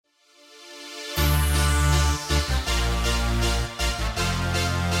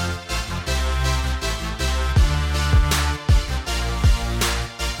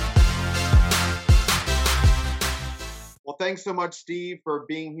thanks so much, Steve, for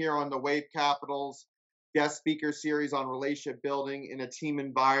being here on the Wave Capitals guest speaker series on relationship building in a team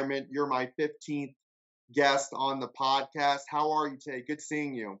environment. You're my 15th guest on the podcast. How are you today? Good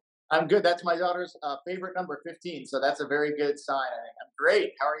seeing you. I'm good. That's my daughter's favorite number, 15. So that's a very good sign, I think. I'm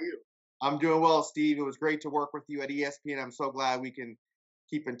great. How are you? I'm doing well, Steve. It was great to work with you at ESPN. I'm so glad we can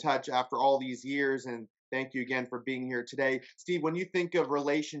keep in touch after all these years. And thank you again for being here today. Steve, when you think of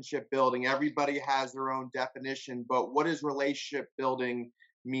relationship building, everybody has their own definition, but what does relationship building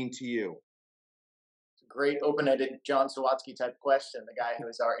mean to you? It's a great open-ended John Sawatsky type question, the guy who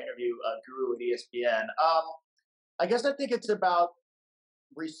is our interview guru at ESPN. I guess I think it's about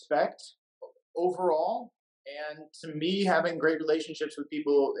respect overall. And to me, having great relationships with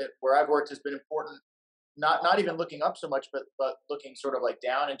people where I've worked has been important. Not even looking up so much, but looking sort of like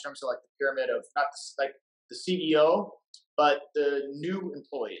down in terms of like the pyramid of not like the CEO, but the new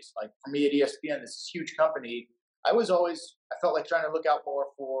employees. Like for me at ESPN, this huge company, I felt like trying to look out more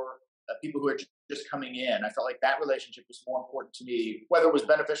for people who are just coming in. I felt like that relationship was more important to me, whether it was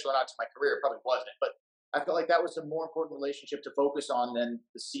beneficial or not to my career, it probably wasn't. But I felt like that was a more important relationship to focus on than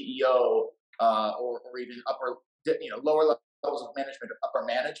the CEO or even lower levels of management, upper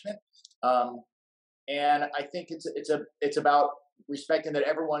management. And I think it's about respecting that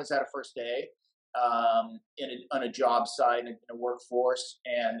everyone is at a first day on a job site in a workforce,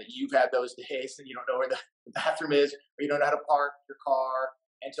 and that you've had those days and you don't know where the bathroom is, or you don't know how to park your car,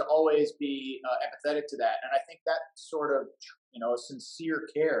 and to always be empathetic to that. And I think that sort of sincere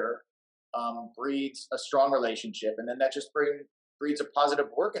care breeds a strong relationship, and then that just breeds a positive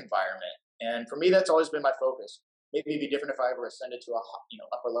work environment. And for me, that's always been my focus. Maybe it'd be different if I ever ascended to a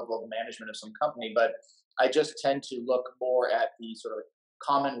upper level of management of some company, but I just tend to look more at the sort of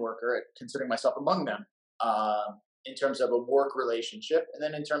common worker, considering myself among them, in terms of a work relationship. And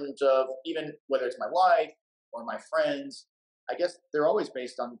then in terms of even whether it's my wife or my friends, I guess they're always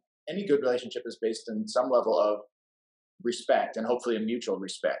based on, any good relationship is based on some level of respect, and hopefully a mutual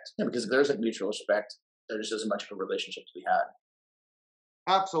respect. Because if there isn't mutual respect, there just isn't much of a relationship to be had.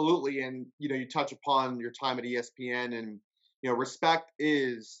 Absolutely. And, you touch upon your time at ESPN, and, respect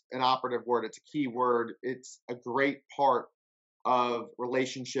is an operative word. It's a key word. It's a great part of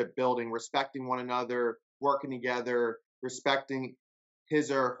relationship building, respecting one another, working together, respecting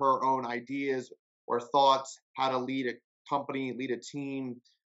his or her own ideas or thoughts, how to lead a company, lead a team,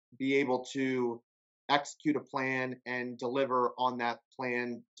 be able to execute a plan and deliver on that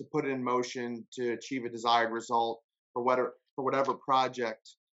plan, to put it in motion to achieve a desired result for whatever project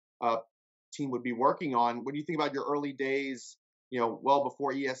team would be working on. What do you think about your early days, well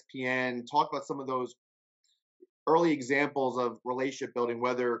before ESPN? Talk about some of those early examples of relationship building,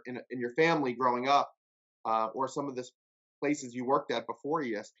 whether in your family growing up or some of the places you worked at before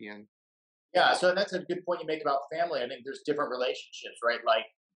ESPN. Yeah, so that's a good point you make about family. I think there's different relationships, right? Like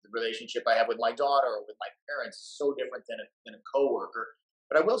the relationship I have with my daughter or with my parents is so different than a coworker.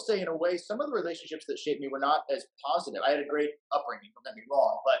 But I will say, in a way, some of the relationships that shaped me were not as positive. I had a great upbringing, don't get me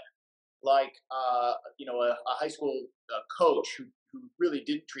wrong, but like, a high school coach who really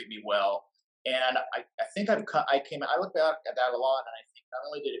didn't treat me well. And I think I look back at that a lot, and I think not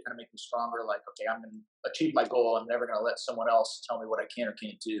only did it kind of make me stronger, like, okay, I'm going to achieve my goal. I'm never going to let someone else tell me what I can or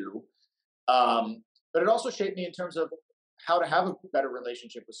can't do. But it also shaped me in terms of how to have a better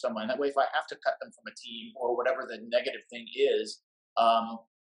relationship with someone. That way, if I have to cut them from a team or whatever the negative thing is,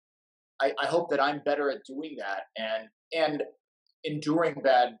 I hope that I'm better at doing that and enduring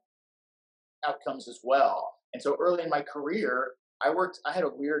bad outcomes as well. And so early in my career, I had a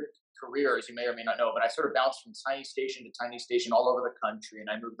weird career, as you may or may not know, but I sort of bounced from tiny station to tiny station all over the country. And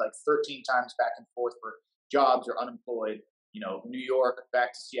I moved like 13 times back and forth for jobs or unemployed, New York,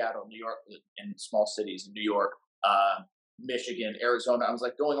 back to Seattle, New York, in small cities in New York, Michigan, Arizona. I was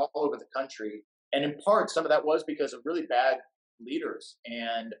like going all over the country. And in part, some of that was because of really bad leaders.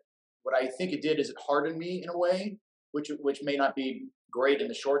 And what I think it did is it hardened me in a way, which may not be great in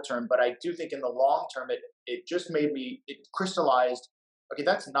the short term, but I do think in the long term, it just made me, it crystallized, okay,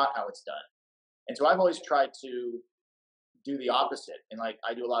 that's not how it's done. And so I've always tried to do the opposite. And like,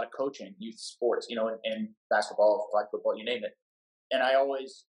 I do a lot of coaching, youth sports, and basketball, flag football, you name it. And I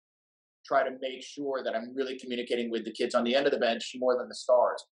always try to make sure that I'm really communicating with the kids on the end of the bench more than the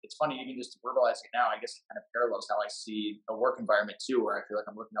stars. It's funny, even just verbalizing it now, I guess it kind of parallels how I see a work environment too, where I feel like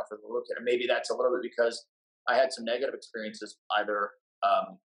I'm looking out for the little kid. And maybe that's a little bit because I had some negative experiences, either,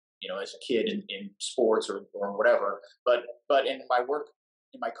 as a kid in sports or whatever, but in my work,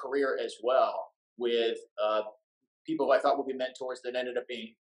 in my career as well, with people who I thought would be mentors that ended up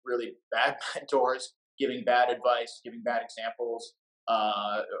being really bad mentors, giving bad advice, giving bad examples,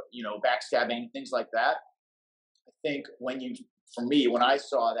 backstabbing, things like that. I think for me, when I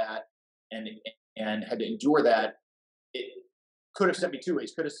saw that and had to endure that, it could have sent me two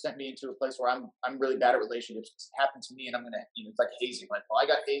ways. Could have sent me into a place where I'm really bad at relationships. It's happened to me, and I'm gonna, it's like hazing. Like, well, I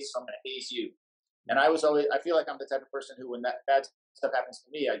got hazed, so I'm gonna haze you. And I feel like I'm the type of person who, when that bad stuff happens to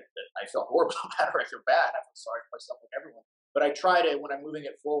me, I feel horrible about it. I feel bad. I feel sorry for myself and everyone. But I try to, when I'm moving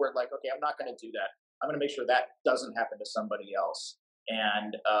it forward, like, okay, I'm not going to do that. I'm going to make sure that doesn't happen to somebody else.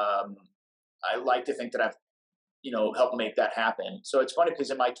 And I like to think that I've, helped make that happen. So it's funny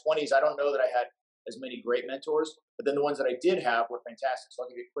because in my 20s, I don't know that I had as many great mentors, but then the ones that I did have were fantastic. So I'll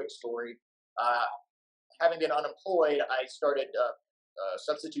give you a quick story. Having been unemployed, I started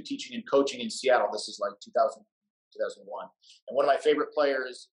substitute teaching and coaching in Seattle. This is like 2001. And one of my favorite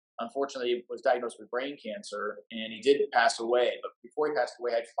players, unfortunately, was diagnosed with brain cancer, and he did pass away. But before he passed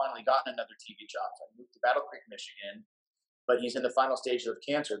away, I'd finally gotten another TV job. So I moved to Battle Creek, Michigan, but he's in the final stages of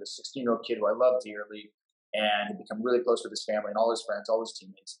cancer, the 16-year-old kid who I love dearly, and had become really close with his family and all his friends, all his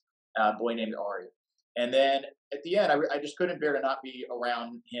teammates, a boy named Ari. And then at the end, I just couldn't bear to not be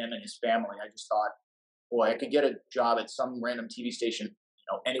around him and his family. I just thought, boy, I could get a job at some random TV station,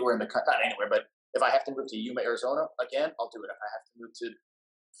 anywhere in the country, not anywhere, but if I have to move to Yuma, Arizona, again, I'll do it. If I have to move to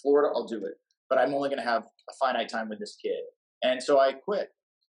Florida, I'll do it. But I'm only going to have a finite time with this kid. And so I quit.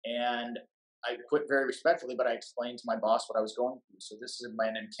 And I quit very respectfully, but I explained to my boss what I was going through. So this is a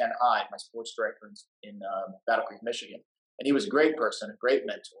man named Ken Hyde, my sports director in Battle Creek, Michigan. And he was a great person, a great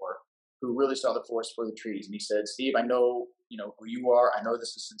mentor, who really saw the forest for the trees. And he said, Steve, I know, who you are. I know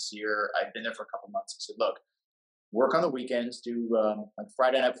this is sincere. I've been there for a couple months. He said, look, work on the weekends, do like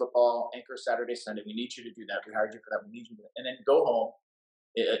Friday Night Football, anchor Saturday, Sunday. We need you to do that. We hired you for that. We need you to do that. And then go home.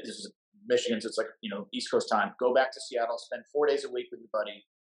 This is Michigan, so it's like, East Coast time. Go back to Seattle, spend 4 days a week with your buddy.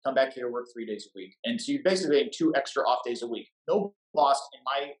 Come back here, work 3 days a week. And so you're basically getting 2 extra off days a week. No boss in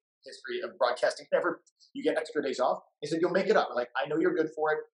my history of broadcasting you get extra days off. He said, you'll make it up. Like, I know you're good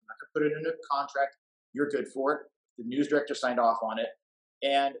for it. I'm not going to put it in a contract. You're good for it. The news director signed off on it.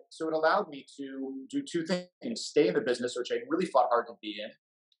 And so it allowed me to do 2 things: stay in the business, which I really fought hard to be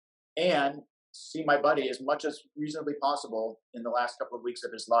in, and see my buddy as much as reasonably possible in the last couple of weeks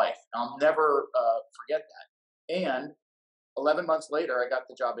of his life. I'll never forget that. And 11 months later, I got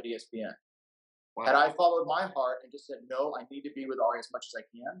the job at ESPN. Wow. Had I followed my heart and just said, no, I need to be with Ari as much as I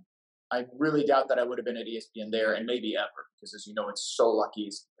can, I really doubt that I would have been at ESPN there, and maybe ever, because as you know, it's so lucky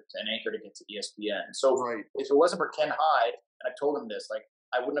as an anchor to get to ESPN. So if it wasn't for Ken Hyde, and I told him this, like,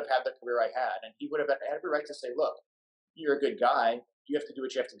 I wouldn't have had the career I had. And he would have had every right to say, look, you're a good guy. You have to do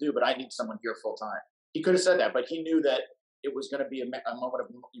what you have to do, but I need someone here full time. He could have said that, but he knew that it was going to be a moment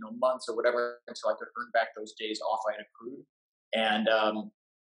of months or whatever until I could earn back those days off I had accrued. And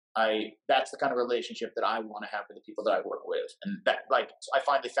that's the kind of relationship that I want to have with the people that I work with. And that, I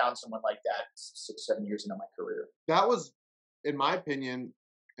finally found someone like that 6-7 years into my career. That was, in my opinion,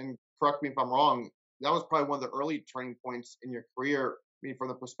 and correct me if I'm wrong, that was probably one of the early turning points in your career. I mean, from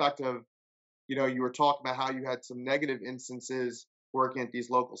the perspective, you were talking about how you had some negative instances working at these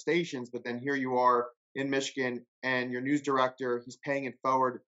local stations, but then here you are in Michigan, and your news director, he's paying it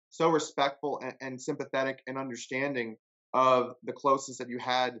forward, so respectful and sympathetic and understanding of the closeness that you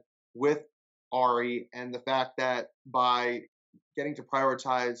had with Ari, and the fact that by getting to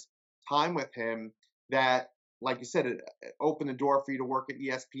prioritize time with him, that, like you said, it opened the door for you to work at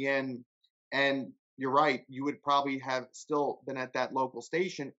ESPN. And you're right, you would probably have still been at that local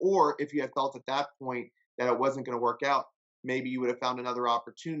station, or if you had felt at that point that it wasn't going to work out, maybe you would have found another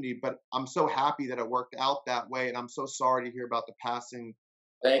opportunity. But I'm so happy that it worked out that way, and I'm so sorry to hear about the passing.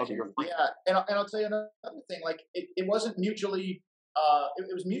 Thank you. Yeah, and I'll tell you another thing. Like, it wasn't mutually. It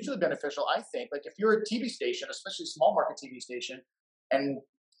was mutually beneficial, I think. Like, if you're a TV station, especially small market TV station, and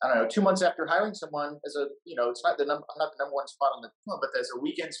I don't know, 2 months after hiring someone as a, it's not I'm not the number one spot on the phone, but as a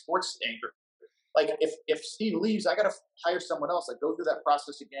weekend sports anchor. Like, if Steve leaves, I got to hire someone else. Like, go through that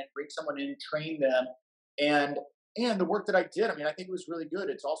process again, bring someone in, train them, and the work that I did. I mean, I think it was really good.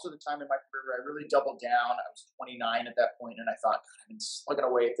 It's also the time in my career where I really doubled down. I was 29 at that point, and I thought, God, I've been slugging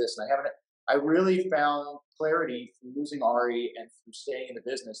away at this, and I really found clarity through losing Ari and through staying in the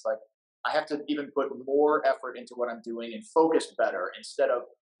business. Like, I have to even put more effort into what I'm doing and focus better, instead of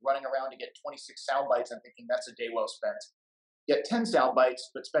running around to get 26 sound bites and thinking that's a day well spent. Get 10 sound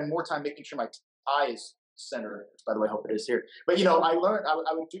bites, but spend more time making sure my tie is centered, which, by the way, I hope it is here. But, I learned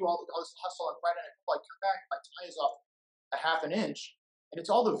I would do all this hustle on Friday night. I'd come back, my tie is off a half an inch, and it's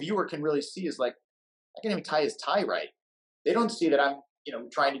all the viewer can really see is, like, I can't even tie his tie right. They don't see that I'm,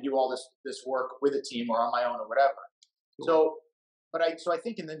 trying to do all this work with a team or on my own or whatever. Cool. So I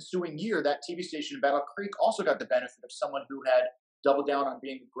think in the ensuing year, that TV station in Battle Creek also got the benefit of someone who had doubled down on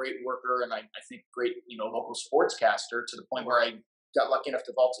being a great worker and I think great, local sportscaster to the point where I got lucky enough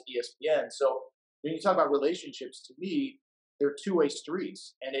to vault to ESPN. So when you talk about relationships, to me, they're two-way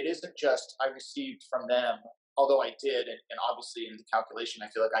streets. And it isn't just I received from them, although I did. And obviously in the calculation, I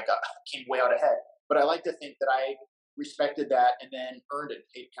feel like I came way out ahead. But I like to think that I respected that and then earned it,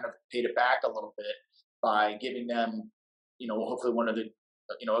 paid it back a little bit by giving them, hopefully one of the,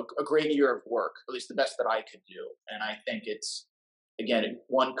 a great year of work, at least the best that I could do. And I think it's, again,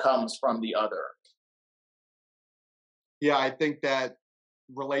 one comes from the other. Yeah, I think that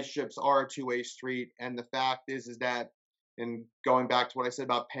relationships are a two-way street. And the fact is that, and going back to what I said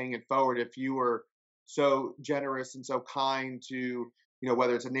about paying it forward, if you were so generous and so kind to,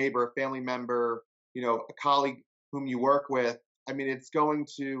 whether it's a neighbor, a family member, a colleague whom you work with, I mean, it's going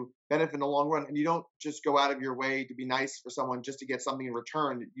to benefit in the long run. And you don't just go out of your way to be nice for someone just to get something in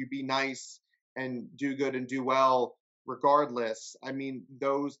return. You be nice and do good and do well regardless. I mean,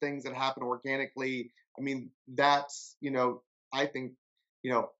 those things that happen organically, I mean, that's, I think,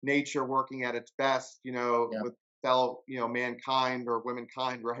 nature working at its best, with fellow, mankind or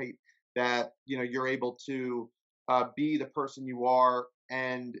womankind, right? That, you're able to be the person you are,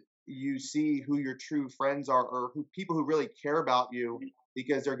 and you see who your true friends are, or who people who really care about you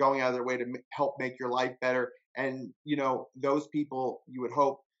because they're going out of their way to help make your life better. And, those people you would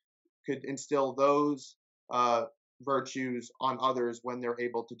hope could instill those virtues on others when they're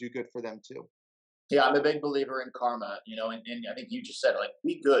able to do good for them too. Yeah, I'm a big believer in karma, and I think you just said, like,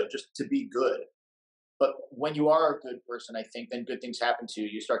 be good just to be good. But when you are a good person, I think then good things happen to you.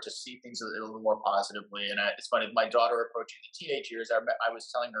 You start to see things a little more positively. And it's funny, my daughter approaching the teenage years, I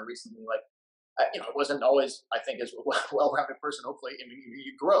was telling her recently, like, it wasn't always, I think, as well-rounded person. Hopefully,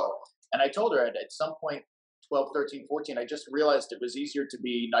 you grow. And I told her at some point, 12, 13, 14, I just realized it was easier to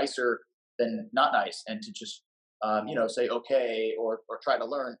be nicer than not nice, and to just, say okay or try to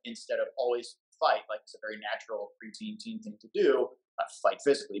learn instead of always fight. Like, it's a very natural preteen teen thing to do. Not fight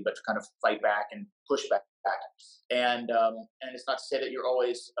physically, but to kind of fight back and push back. And it's not to say that you're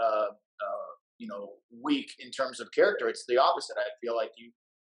always weak in terms of character. It's the opposite. I feel like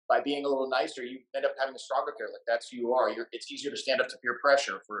by being a little nicer, you end up having a stronger character. Like, that's who you are. It's easier to stand up to peer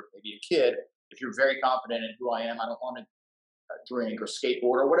pressure for maybe a kid. If you're very confident in who I am, I don't want to drink or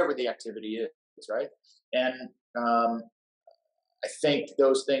skateboard or whatever the activity is, right? And I think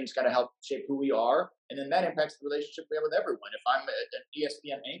those things kind of help shape who we are, and then that impacts the relationship we have with everyone. If I'm an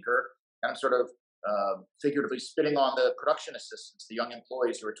ESPN anchor, and I'm sort of figuratively spitting on the production assistants, the young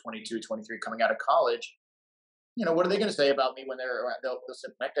employees who are 22, 23, coming out of college, what are they going to say about me when they'll say,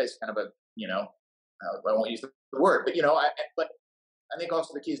 that guy's kind of a, I won't use the word, but, but I think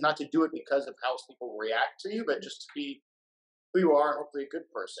also the key is not to do it because of how people react to you, but just to be who you are and hopefully a good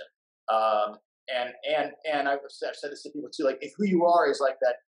person. And I've said this to people too, like, if who you are is like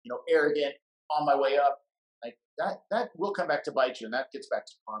that, arrogant, on my way up, like that will come back to bite you. And that gets back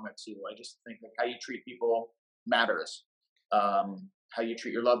to karma too. I just think like how you treat people matters. How you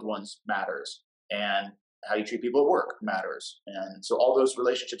treat your loved ones matters. And how you treat people at work matters. And so all those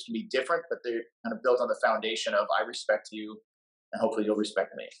relationships can be different, but they're kind of built on the foundation of I respect you and hopefully you'll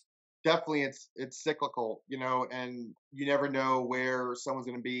respect me. Definitely, it's cyclical, and you never know where someone's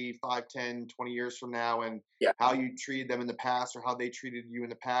going to be 5, 10, 20 years from now, and how you treated them in the past or how they treated you in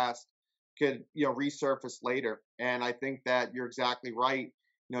the past could, resurface later. And I think that you're exactly right.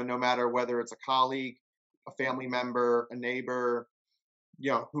 No matter whether it's a colleague, a family member, a neighbor,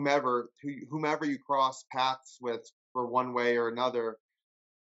 whomever you cross paths with for one way or another,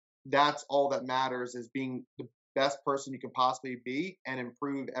 that's all that matters, is being the best person you can possibly be and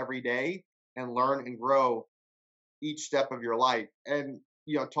improve every day and learn and grow each step of your life. And,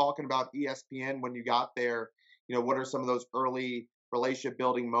 talking about ESPN, when you got there, what are some of those early relationship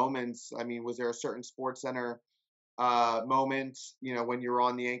building moments? I mean, was there a certain SportsCenter moment, when you were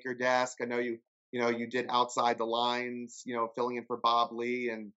on the anchor desk? I know you did Outside the Lines, filling in for Bob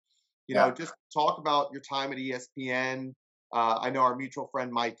Lee, and, just talk about your time at ESPN. I know our mutual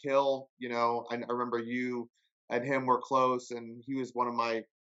friend, Mike Hill, I remember you and him were close, and he was one of my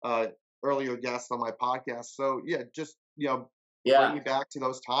earlier guests on my podcast. So just bring me back to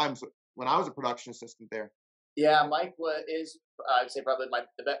those times when I was a production assistant there. Yeah, Mike is I'd say probably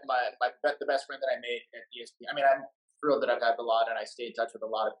the best friend that I made at ESPN. I mean, I'm thrilled that I've had a lot, and I stay in touch with a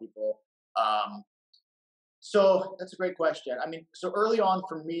lot of people. So that's a great question. I mean, so early on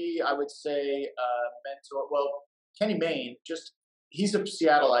for me, I would say mentor. Well, Kenny Mayne, he's a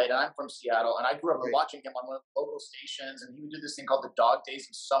Seattleite, and I'm from Seattle, and I grew up watching him on one of the local stations, and he would do this thing called the Dog Days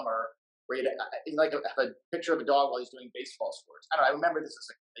of Summer, where he'd have a picture of a dog while he's doing baseball scores. I remember this as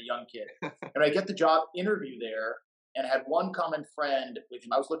a young kid. And I get the job interview there, and I had one common friend with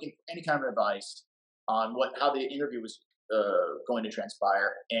him. I was looking for any kind of advice on how the interview was going to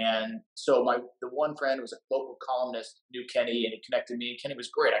transpire. And so the one friend was a local columnist, knew Kenny, and he connected me. Kenny was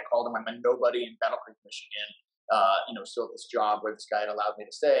great. I called him. I'm a nobody in Battle Creek, Michigan. Still at this job where this guy had allowed me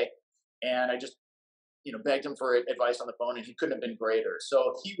to stay. And I just, begged him for advice on the phone, and he couldn't have been greater.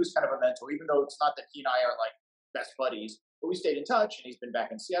 So he was kind of a mentor, even though it's not that he and I are like best buddies, but we stayed in touch, and he's been back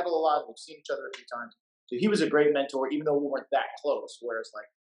in Seattle a lot. We've seen each other a few times. So he was a great mentor, even though we weren't that close. Whereas like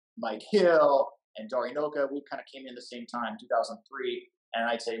Mike Hill and Darinoka, we kind of came in the same time, 2003. And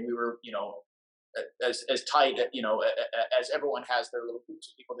I'd say we were, as tight, as everyone has their little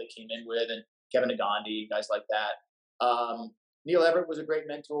groups of people they came in with, and Kevin Nagandi, guys like that. Neil Everett was a great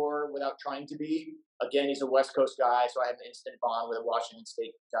mentor without trying to be. Again, he's a West Coast guy, so I had an instant bond with a Washington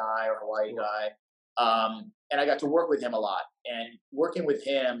State guy or Hawaii guy. And I got to work with him a lot. And working with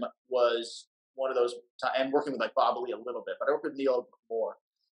him was one of those, and working with like Bob Lee a little bit, but I worked with Neil more.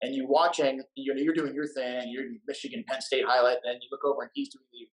 And you're doing your thing, you're Michigan, Penn State highlight, and then you look over and he's doing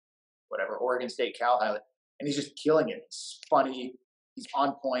the Oregon State Cal highlight, and he's just killing it. It's funny, he's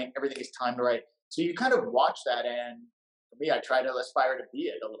on point, everything is timed right. So you kind of watch that, and for me, I try to aspire to be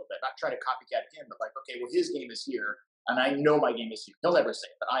it a little bit, not try to copycat him, but like, okay, well, his game is here, and I know my game is here. He'll never say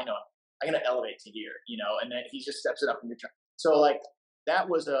it, but I know it. I'm going to elevate to here, and then he just steps it up in return. So like, that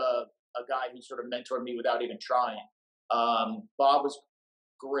was a guy who sort of mentored me without even trying. Bob was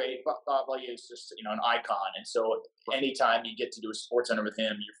great. Bob Lee is just, an icon. And so anytime you get to do a SportsCenter with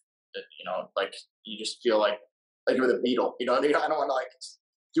him, like you just feel like you're the Beatle, I don't want to like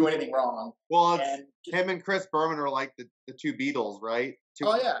do anything wrong. Well, him and Chris Berman are like the two Beatles, right?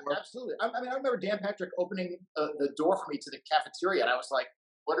 Absolutely. I remember Dan Patrick opening the door for me to the cafeteria, and I was like,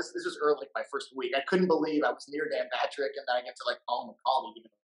 this was early, like my first week. I couldn't believe I was near Dan Patrick, and then I get to like call him a colleague,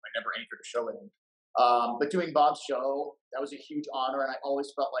 even though I never anchored a show with him. But doing Bob's show, that was a huge honor, and I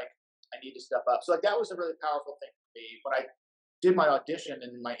always felt like I need to step up. So like that was a really powerful thing for me. When I did my audition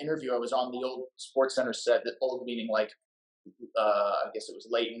and my interview, I was on the old SportsCenter set, the old meaning like I guess it was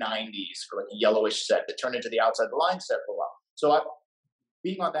late 90s for like a yellowish set that turned into the Outside the Line set for a while. So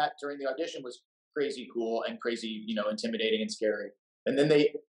being on that during the audition was crazy cool and crazy, intimidating and scary. And then they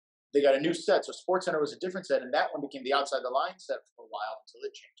got a new set. So SportsCenter was a different set, and that one became the Outside the Line set for a while until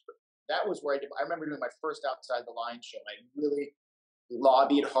it changed. But that was where I remember doing my first Outside the Line show. I really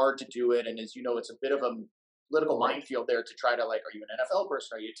lobbied hard to do it. And as you know, it's a bit of a political minefield there to try to like, are you an NFL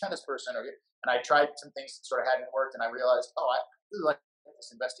person? Are you a tennis person? And I tried some things that sort of hadn't worked, and I realized, I really like this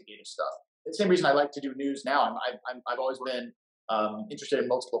investigative stuff. The same reason I like to do news now. I've always been interested in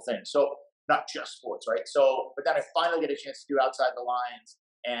multiple things. So not just sports, right? So, but then I finally get a chance to do Outside the Lines.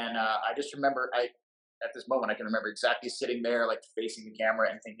 And I just remember, at this moment, I can remember exactly sitting there, like facing the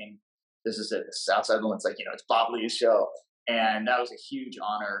camera and thinking, this is it. This is Outside the Lines. Like, it's Bob Lee's show. And that was a huge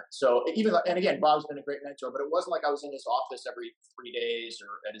honor. So and again, Bob's been a great mentor, but it wasn't like I was in his office every 3 days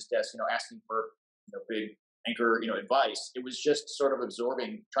or at his desk, asking for, big anchor, advice. It was just sort of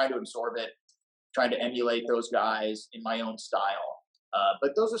trying to absorb it, trying to emulate those guys in my own style.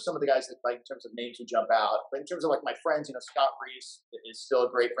 But those are some of the guys that, like, in terms of names who jump out. But in terms of like my friends, Scott Reese is still a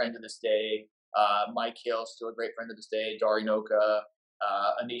great friend to this day. Mike Hill, still a great friend to this day. Darinoka,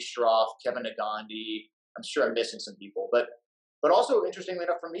 Anish Shroff, Kevin Nagandi. I'm sure I'm missing some people, but also interestingly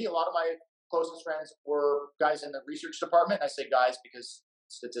enough for me, a lot of my closest friends were guys in the research department. I say guys because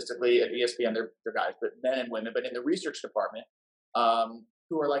statistically at ESPN they're guys, but men and women. But in the research department,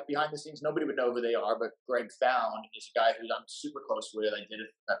 who are like behind the scenes, nobody would know who they are. But Greg Found is a guy who I'm super close with.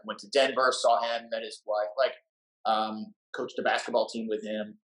 I went to Denver, saw him, met his wife, coached a basketball team with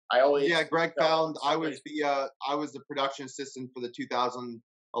him. Greg Found. I was the production assistant for the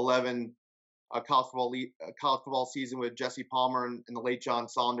 2011 college football season with Jesse Palmer and the late John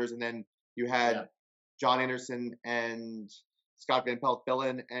Saunders, and then you had John Anderson and Scott Van Pelt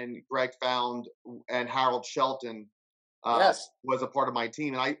Billen, and Greg Found and Harold Shelton was a part of my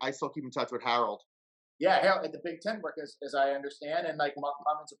team, and I still keep in touch with Harold. Yeah, Harold at the Big Ten Network, as I understand, and like Mark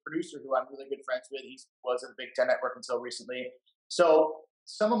Conlon's a producer who I'm really good friends with. He was at the Big Ten Network until recently. So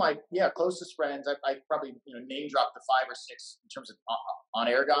some of my closest friends, I probably name dropped the 5 or 6 in terms of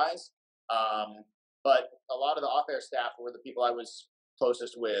on-air guys. But a lot of the off-air staff were the people I was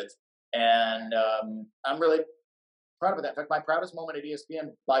closest with. And I'm really proud of that. In fact, my proudest moment at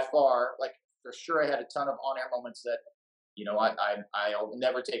ESPN by far, like for sure I had a ton of on-air moments that, I'll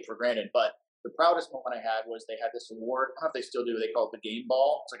never take for granted. But the proudest moment I had was they had this award. I don't know if they still do. They call it the game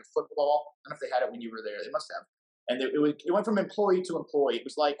ball. It's like a football. I don't know if they had it when you were there. They must have. And it went from employee to employee. It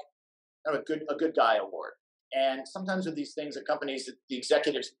was like a good guy award. And sometimes with these things at companies, the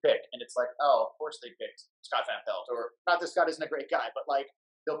executives pick, and it's like, oh, of course they picked Scott Van Pelt, or not that Scott isn't a great guy, but like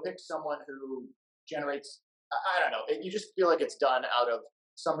they'll pick someone who generates, I don't know, you just feel like it's done out of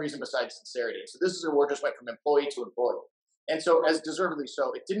some reason besides sincerity. So this is a award just went from employee to employee. And so, as deservedly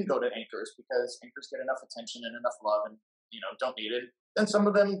so, it didn't go to anchors because anchors get enough attention and enough love and, don't need it. And some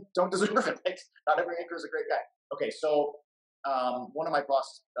of them don't deserve it. Like, not every anchor is a great guy. Okay, so one of my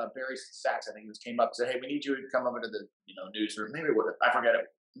bosses, Barry Sachs, I think, came up and said, hey, we need you to come over to the newsroom. Maybe I forget it.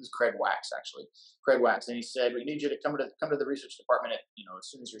 It was Craig Wax, actually. Craig Wax. And he said, we need you to come to the research department as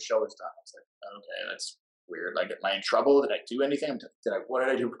soon as your show is done. I was like, okay, that's weird. Like, am I in trouble? Did I do anything? What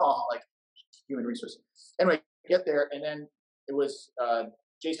did I do wrong? Like, human resources. Anyway, get there, and then it was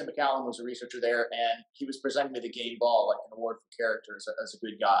Jason McCallum was a researcher there, and he was presenting me the game ball, like an award for character as a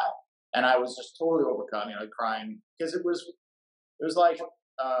good guy. And I was just totally overcome, crying, because it was like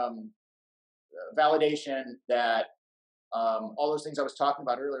validation that all those things I was talking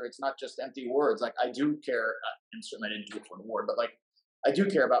about earlier, it's not just empty words. Like, I do care, and certainly I didn't do it for an award, but like, I do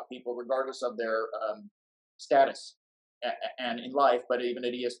care about people regardless of their status and in life, but even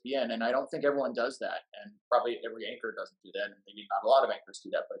at ESPN. And I don't think everyone does that. And probably every anchor doesn't do that. And maybe not a lot of anchors do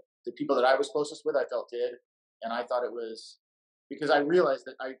that, but the people that I was closest with, I felt did. And I thought it was because I realized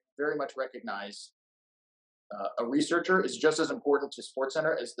that I very much recognize a researcher is just as important to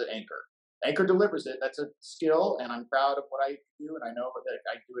SportsCenter as the anchor. Anchor delivers it. That's a skill, and I'm proud of what I do, and I know that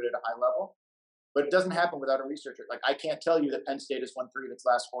I do it at a high level. But it doesn't happen without a researcher. Like, I can't tell you that Penn State has won 3 of its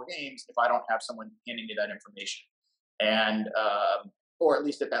last 4 games if I don't have someone handing me that information, and or at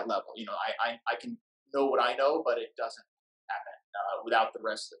least at that level. I can know what I know, but it doesn't happen without the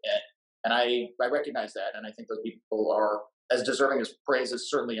rest of it. And I recognize that, and I think those people are as deserving as praise as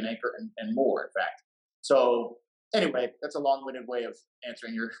certainly an anchor and more, in fact. So anyway, that's a long-winded way of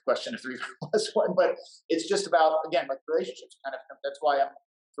answering your question if 3 plus 1, but it's just about, again, like relationships. That's why I'm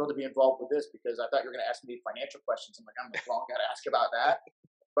thrilled to be involved with this, because I thought you were going to ask me financial questions. I'm like, I'm the wrong guy to ask about that.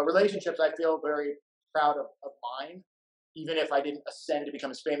 But relationships, I feel very proud of mine, even if I didn't ascend to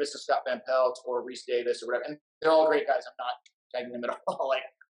become as famous as Scott Van Pelt or Reese Davis or whatever. And they're all great guys. I'm not tagging them at all. Like,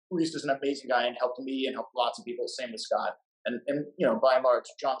 Reese is an amazing guy and helped me and helped lots of people. Same with Scott. And by and large,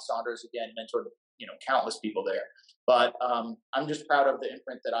 John Saunders, again, mentored countless people there. But I'm just proud of the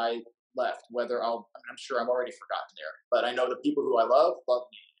imprint that I left. I'm sure I'm already forgotten there, but I know the people who I love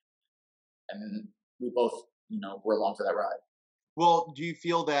me, and we both, were along for that ride. Well, do you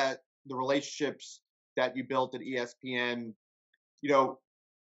feel that the relationships that you built at ESPN,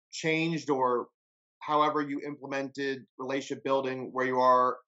 changed, or however you implemented relationship building where you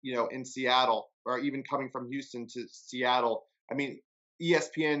are, in Seattle, or even coming from Houston to Seattle? I mean,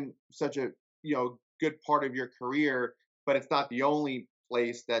 ESPN, such a, good part of your career, but it's not the only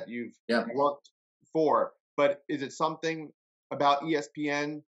place that you've worked for. But is it something about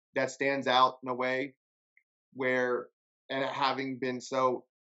ESPN that stands out in a way where, and having been so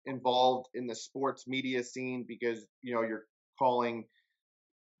involved in the sports media scene, because, you're calling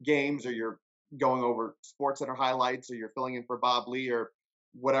games, or you're going over SportsCenter highlights, or you're filling in for Bob Lee, or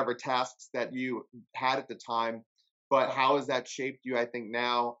whatever tasks that you had at the time, but how has that shaped you, I think,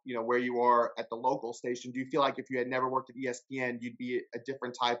 now, where you are at the local station? Do you feel like if you had never worked at ESPN, you'd be a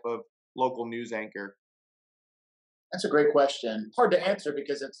different type of local news anchor? That's a great question. Hard to answer,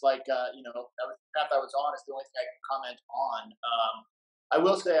 because it's like, that was the path I was on is the only thing I can comment on. I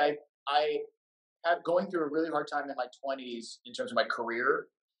will say I had going through a really hard time in my 20s in terms of my career.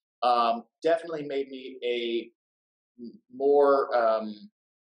 Definitely made me a more,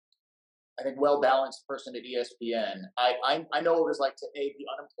 I think, well-balanced person at ESPN. I know what it was like to be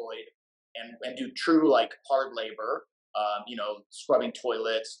unemployed and do true, like, hard labor, scrubbing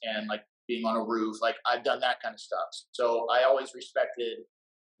toilets and like being on a roof. Like, I've done that kind of stuff. So I always respected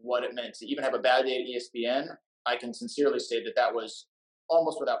what it meant to even have a bad day at ESPN. I can sincerely say that was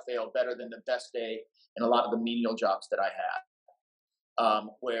almost without fail better than the best day in a lot of the menial jobs that I had,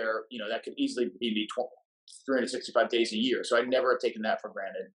 where, that could easily be me 365 days a year. So I'd never have taken that for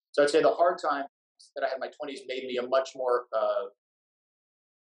granted. So I'd say the hard times that I had in my 20s made me a much more, what's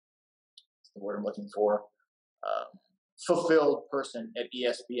the word I'm looking for, fulfilled person at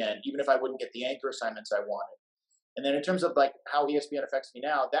ESPN, even if I wouldn't get the anchor assignments I wanted. And then in terms of like how ESPN affects me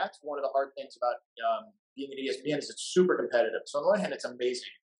now, that's one of the hard things about being at ESPN is it's super competitive. So on the one hand, it's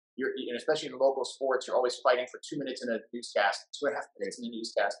amazing. You're, especially in local sports, you're always fighting for 2 minutes in a newscast, 2.5 minutes in a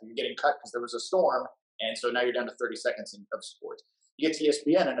newscast, and you're getting cut because there was a storm. And so now you're down to 30 seconds of sports. You get to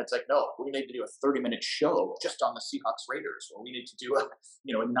ESPN and it's like, no, we need to do a 30-minute show just on the Seahawks Raiders, or we need to do a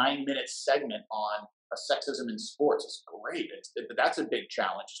 9-minute segment on sexism in sports. It's great. That's a big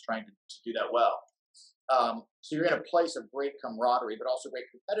challenge, trying to do that well. So you're in a place of great camaraderie, but also great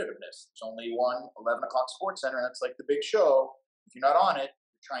competitiveness. There's only one 11 o'clock Sports Center, and that's like the big show. If you're not on it,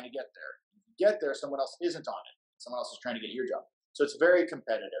 you're trying to get there. If you get there, someone else isn't on it. Someone else is trying to get your job. So it's very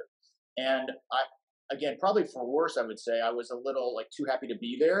competitive. And again, probably for worse, I would say I was a little like too happy to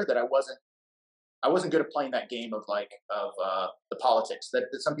be there, that I wasn't good at playing that game of the politics that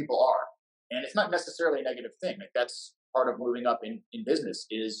some people are. And it's not necessarily a negative thing. Like, that's part of moving up in business,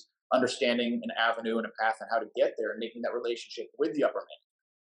 is understanding an avenue and a path and how to get there and making that relationship with the upper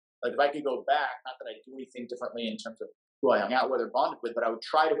management. Like, if I could go back, not that I do anything differently in terms of who I hung out with or bonded with, but I would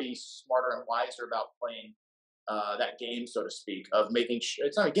try to be smarter and wiser about playing that game, so to speak, of making sure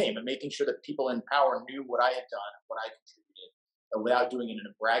it's not a game, but making sure that people in power knew what I had done, what I contributed, without doing it in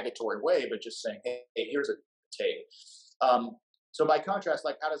a bragatory way, but just saying, hey, here's a take. So by contrast,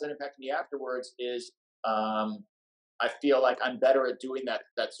 like, how does that impact me afterwards is, I feel like I'm better at doing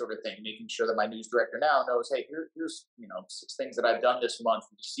that sort of thing, making sure that my news director now knows, hey, here's 6 things that I've done this month.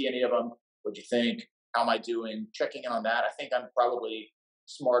 Did you see any of them? What'd you think? How am I doing? Checking in on that. I think I'm probably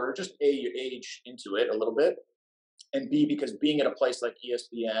smarter, just A, you age into it a little bit, and B, because being at a place like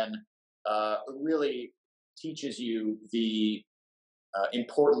ESPN really teaches you the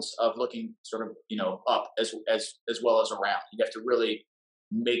importance of looking sort of up as well as around. You have to really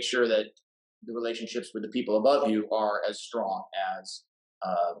make sure that the relationships with the people above you are as strong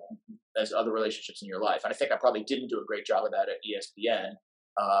as other relationships in your life. And I think I probably didn't do a great job of that at ESPN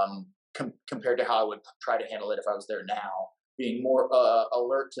compared to how I would try to handle it if I was there now, being more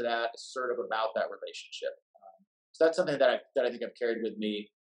alert to that, assertive about that relationship. So that's something that I think I've carried with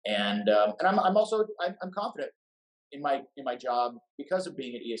me, and I'm also confident in my job because of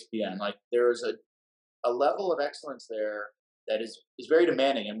being at ESPN. Like, there's a level of excellence there that is very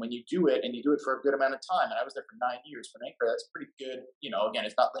demanding, and when you do it, and you do it for a good amount of time, and I was there for 9 years for an anchor, that's pretty good. Again,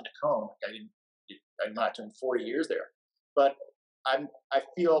 it's not Linda Cohn. I'm not doing 40 years there, but I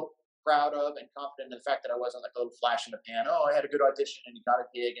feel proud of and confident in the fact that I wasn't like a little flash in the pan. Oh, I had a good audition and you got a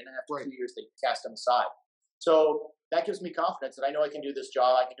gig, and then after 2 years they cast them aside. So that gives me confidence that I know I can do this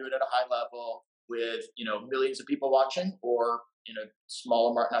job. I can do it at a high level with millions of people watching, or in a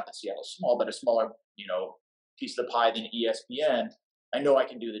smaller market, not that Seattle's small, but a smaller piece of the pie than ESPN. I know I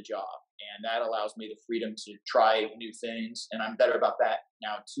can do the job, and that allows me the freedom to try new things, and I'm better about that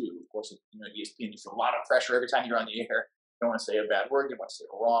now too. Of course, at ESPN, you feel a lot of pressure every time you're on the air. You don't want to say a bad word, you don't want to say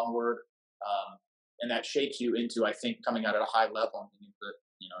a wrong word, and that shapes you into, I think, coming out at a high level and being able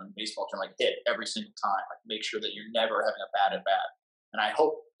to, in baseball term, like, hit every single time, like, make sure that you're never having a bad at bat. And I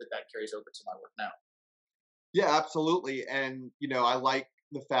hope that carries over to my work now. Yeah, absolutely. And I like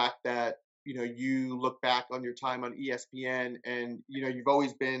the fact that you look back on your time on ESPN, and you've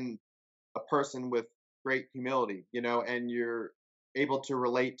always been a person with great humility, and you're able to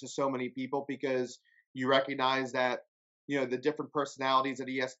relate to so many people because you recognize that the different personalities at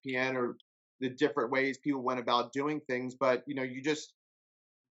ESPN, or the different ways people went about doing things, but you just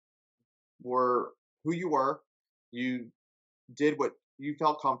were who you were. You did what you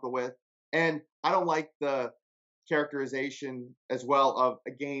felt comfortable with. And I don't like the characterization as well of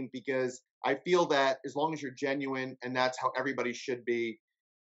a game, because I feel that as long as you're genuine, and that's how everybody should be,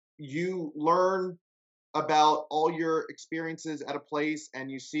 you learn about all your experiences at a place, and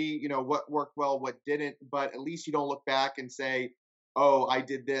you see, what worked well, what didn't, but at least you don't look back and say, oh, I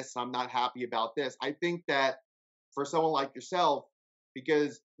did this, I'm not happy about this. I think that for someone like yourself,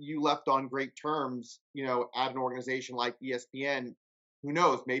 because you left on great terms, at an organization like ESPN, who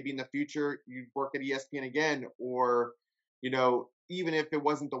knows, maybe in the future you'd work at ESPN again, or, even if it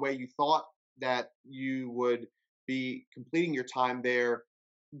wasn't the way you thought that you would be completing your time there,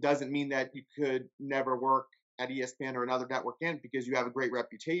 doesn't mean that you could never work at ESPN or another network again, because you have a great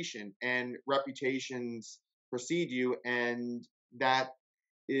reputation, and reputations precede you. And that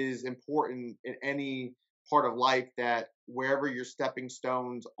is important in any part of life, that wherever your stepping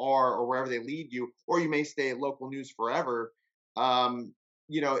stones are, or wherever they lead you, or you may stay at local news forever,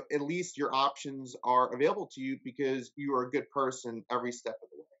 at least your options are available to you because you are a good person every step of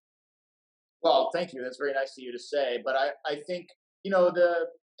the way. Well, thank you. That's very nice of you to say. But I think,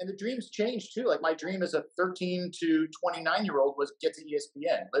 the dreams change too. Like, my dream as a 13 to 29-year-old was get to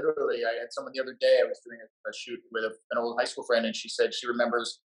ESPN. Literally, I had someone the other day, I was doing a shoot with an old high school friend, and she said she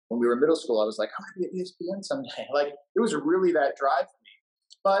remembers when we were in middle school, I was like, I want to be at ESPN someday. Like, it was really that drive for me.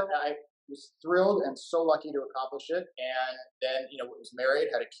 But I was thrilled and so lucky to accomplish it. And then, was married,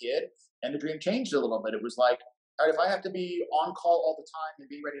 had a kid, and the dream changed a little bit. It was like, all right, if I have to be on call all the time and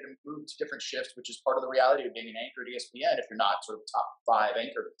be ready to move to different shifts, which is part of the reality of being an anchor at ESPN, if you're not sort of top 5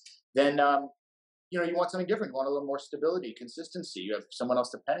 anchor, then, you want something different. You want a little more stability, consistency. You have someone else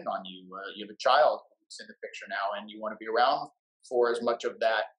depending on you. You have a child athletes in the picture now, and you want to be around for as much of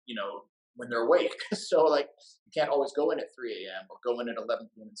that, when they're awake. So like you can't always go in at 3 a.m. or go in at 11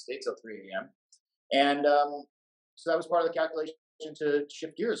 p.m. and stay till 3 a.m. And so that was part of the calculation to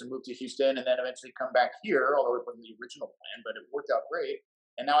shift gears and move to Houston, and then eventually come back here, although it wasn't the original plan, but it worked out great.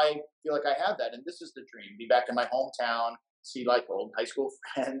 And now I feel like I have that, and this is the dream: be back in my hometown, see like old high school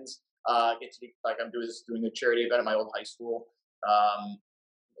friends, get to be like I'm doing a charity event at my old high school,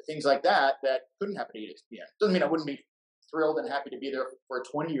 things like that couldn't happen at ESPN. Doesn't mean I wouldn't be thrilled and happy to be there for a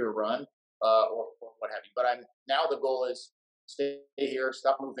 20-year run or what have you. But now the goal is stay here,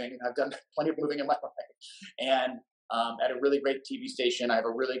 stop moving. I've done plenty of moving in my life, and at a really great TV station, I have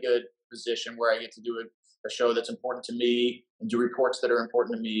a really good position where I get to do a show that's important to me and do reports that are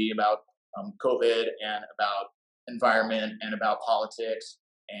important to me about COVID and about environment and about politics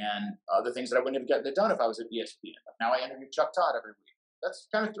and other things that I wouldn't have gotten done if I was at ESPN. Now I interview Chuck Todd every week. That's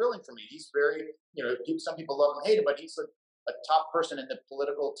kind of thrilling for me. He's very, some people love him, hate him, but he's a top person in the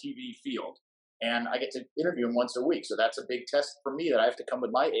political TV field. And I get to interview him once a week. So that's a big test for me that I have to come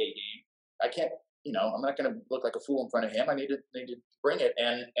with my A game. I can't, I'm not going to look like a fool in front of him. I need to bring it.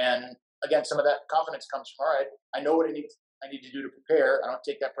 And again, some of that confidence comes from, all right, I know what I need to do to prepare. I don't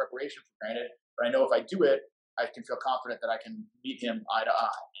take that preparation for granted, but I know if I do it, I can feel confident that I can meet him eye to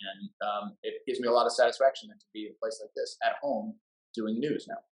eye. And it gives me a lot of satisfaction to be in a place like this at home doing news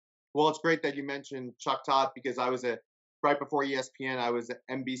now. Well, it's great that you mentioned Chuck Todd, because I was right before ESPN, I was an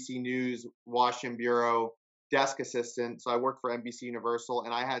NBC News Washington Bureau desk assistant. So I worked for NBC Universal,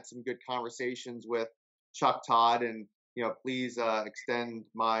 and I had some good conversations with Chuck Todd, and, please extend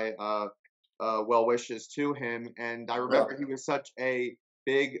my well wishes to him. And I remember he was such a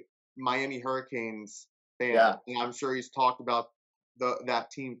big Miami Hurricanes fan. Yeah. And I'm sure he's talked about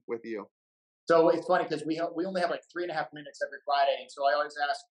that team with you. So it's funny because we only have like 3.5 minutes every Friday. And so I always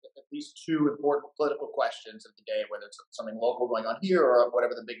ask at least 2 important political questions of the day, whether it's something local going on here or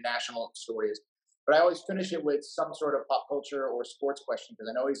whatever the big national story is. But I always finish it with some sort of pop culture or sports question, because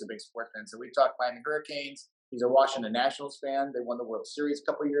I know he's a big sports fan. So we talked Miami Hurricanes. He's a Washington Nationals fan. They won the World Series a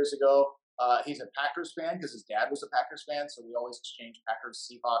couple of years ago. He's a Packers fan because his dad was a Packers fan. So we always exchange Packers,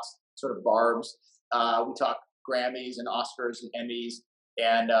 Seahawks sort of barbs. We talk Grammys and Oscars and Emmys.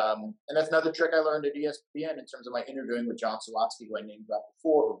 And that's another trick I learned at ESPN in terms of my interviewing with John Sawatsky, who I named dropped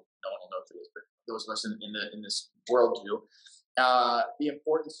before, who no one will know who it is, but those of us in this world do. The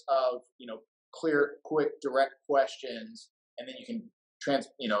importance of clear, quick, direct questions, and then you can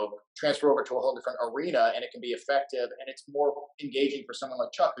transfer over to a whole different arena, and it can be effective, and it's more engaging for someone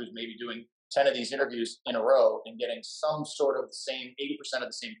like Chuck, who's maybe doing 10 of these interviews in a row and getting some sort of the same 80% of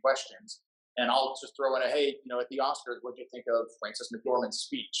the same questions. And I'll just throw in hey, at the Oscars, what do you think of Frances McDormand's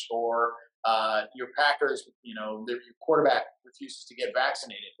speech? Or your Packers, your quarterback refuses to get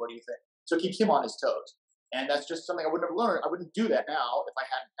vaccinated. What do you think? So it keeps him on his toes. And that's just something I wouldn't have learned. I wouldn't do that now if I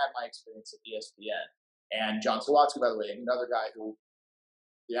hadn't had my experience at ESPN. And John Sawatsky, by the way, another guy who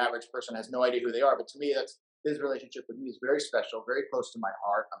the average person has no idea who they are. But to me, that's his relationship with me is very special, very close to my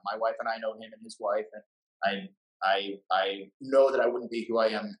heart. My wife and I know him and his wife. And I know that I wouldn't be who I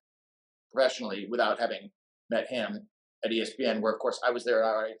am professionally without having met him at ESPN, where, of course, I was there and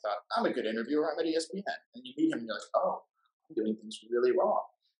I already thought, I'm a good interviewer, I'm at ESPN. And you meet him and you're like, oh, I'm doing things really wrong.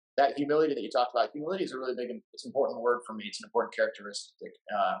 That humility that you talked about, humility is a really big, it's an important word for me. It's an important characteristic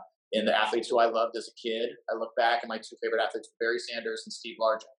in the athletes who I loved as a kid. I look back at my 2 favorite athletes, Barry Sanders and Steve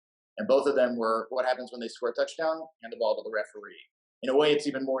Largent. And both of them were, what happens when they score a touchdown? Hand the ball to the referee. In a way, it's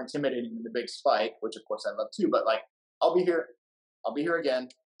even more intimidating than the big spike, which, of course, I love too. But, like, I'll be here again.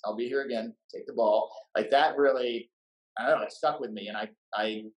 Take the ball. Like, that really, I don't know, it stuck with me. And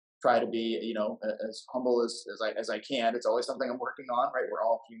I try to be, as humble as I can. It's always something I'm working on, right? We're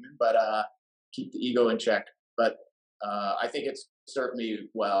all human, but keep the ego in check. But I think it's served me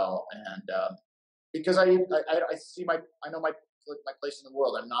well. And because I know my place in the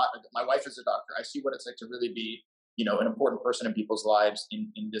world. My wife is a doctor. I see what it's like to really be, an important person in people's lives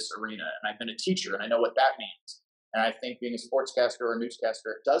in this arena. And I've been a teacher and I know what that means. And I think being a sportscaster or a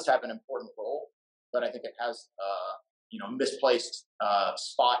newscaster does have an important role, but I think it has, misplaced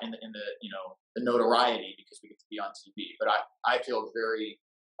spot in the notoriety because we get to be on TV. But I feel very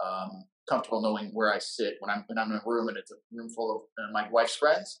comfortable knowing where I sit when I'm in a room and it's a room full of my wife's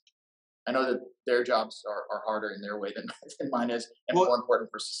friends. I know that their jobs are harder in their way than mine is, and more important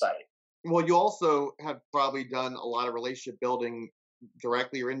for society. Well, you also have probably done a lot of relationship building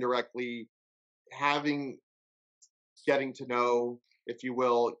directly or indirectly, getting to know, if you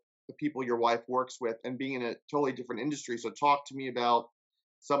will, the people your wife works with and being in a totally different industry. So talk to me about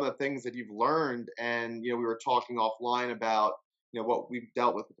some of the things that you've learned. And, we were talking offline about, what we've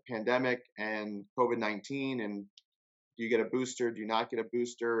dealt with the pandemic and COVID-19, and do you get a booster? Do you not get a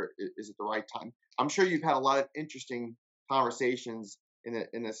booster? Is it the right time? I'm sure you've had a lot of interesting conversations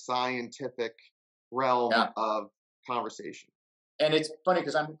in a scientific realm Yeah. of conversation. And it's funny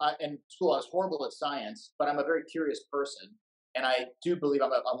because in school, I was horrible at science, but I'm a very curious person. And I do believe I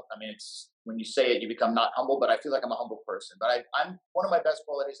mean, it's when you say it, you become not humble, but I feel like I'm a humble person. But I'm one of my best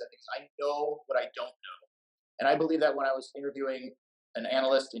qualities, I think, is I know what I don't know. And I believe that when I was interviewing an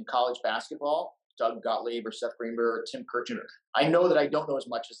analyst in college basketball, Doug Gottlieb or Seth Greenberg or Tim Kirchner, I know that I don't know as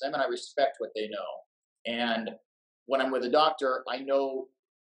much as them, and I respect what they know. And when I'm with a doctor, I know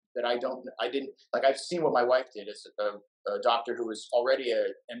that I didn't, like I've seen what my wife did as a doctor who was already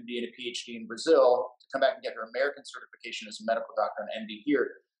an MD and a PhD in Brazil to come back and get her American certification as a medical doctor and MD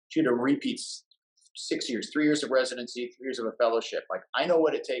here. She had to repeat 6 years, 3 years of residency, 3 years of a fellowship. Like I know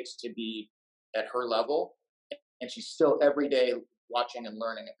what it takes to be at her level, and she's still every day watching and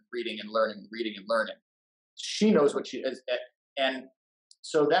learning and reading and learning, reading and learning. She knows what she is, and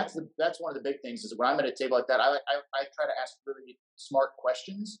so that's one of the big things is when I'm at a table like that, I try to ask really smart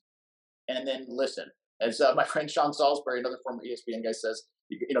questions and then listen. As my friend Sean Salisbury, another former ESPN guy, says,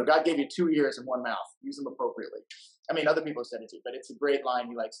 God gave you 2 ears and one mouth. Use them appropriately. I mean, other people have said it too, but it's a great line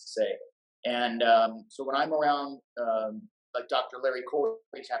he likes to say. And so when I'm around, like Dr. Larry Corey,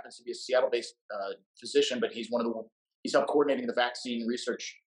 he happens to be a Seattle-based physician, but he's helped coordinating the vaccine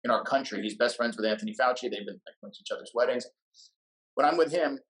research in our country. He's best friends with Anthony Fauci. They've been going to each other's weddings. When I'm with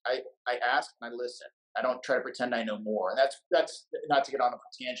him, I ask and I listen. I don't try to pretend I know more. And that's not to get on a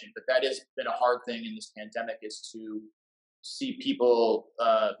tangent, but that has been a hard thing in this pandemic is to see people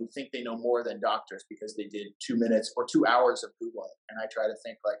who think they know more than doctors because they did 2 minutes or 2 hours of Googling. And I try to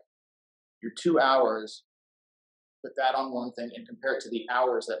think like your 2 hours, put that on one thing and compare it to the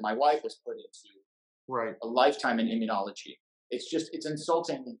hours that my wife has put into a lifetime in immunology. It's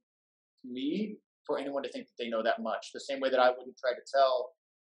insulting to me for anyone to think that they know that much. The same way that I wouldn't try to tell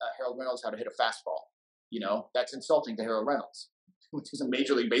Harold Reynolds how to hit a fastball. That's insulting to Harold Reynolds, which is a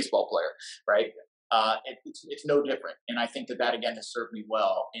Major League Baseball player, right? It's no different. And I think that again has served me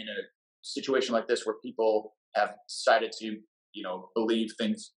well in a situation like this where people have decided to, believe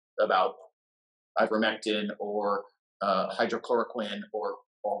things about ivermectin or hydrochloroquine or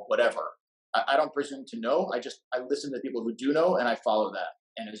whatever. I don't presume to know. I listen to people who do know and I follow that.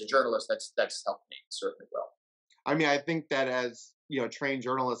 And as a journalist, that's helped me certainly well. I mean, I think that as trained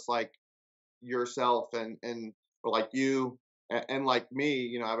journalists like yourself and or like you and like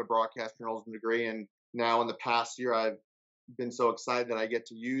me, I have a broadcast journalism degree, and now in the past year I've been so excited that I get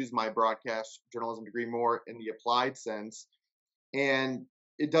to use my broadcast journalism degree more in the applied sense. And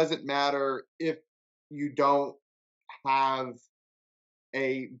it doesn't matter if you don't have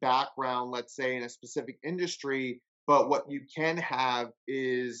a background, let's say, in a specific industry, but what you can have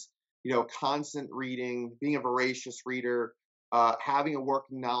is, constant reading, being a voracious reader, having a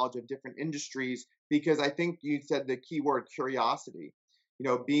working knowledge of different industries, because I think you said the key word, curiosity,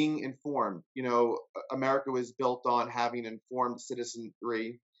 being informed. America was built on having informed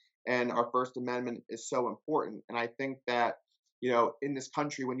citizenry, and our First Amendment is so important. And I think that, in this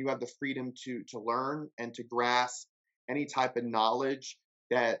country, when you have the freedom to learn and to grasp any type of knowledge,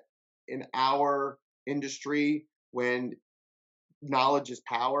 that in our industry, when knowledge is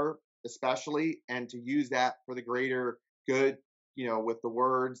power, especially, and to use that for the greater good, with the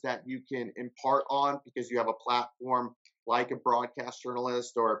words that you can impart on because you have a platform like a broadcast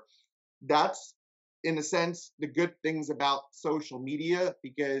journalist, or that's, in a sense, the good things about social media,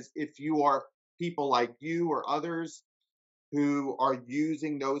 because if you are people like you or others who are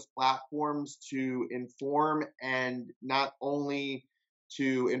using those platforms to inform, and not only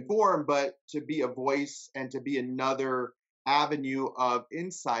to inform, but to be a voice and to be another avenue of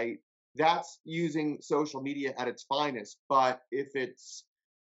insight, that's using social media at its finest. But if it's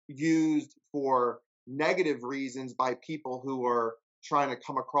used for negative reasons by people who are trying to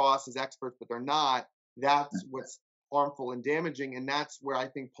come across as experts, but they're not, that's what's harmful and damaging. And that's where I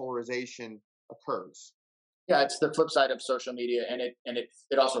think polarization occurs. Yeah, it's the flip side of social media, and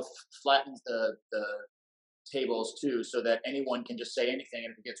it also flattens the tables too, so that anyone can just say anything,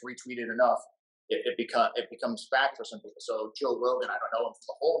 and if it gets retweeted enough, it becomes fact for some people. So Joe Rogan, I don't know him from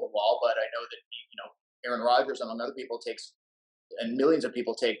a hole in the wall, but I know that Aaron Rodgers, among other people, and millions of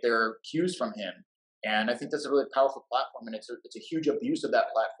people take their cues from him, and I think that's a really powerful platform, and it's a huge abuse of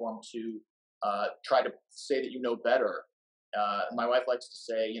that platform to try to say that you know better. My wife likes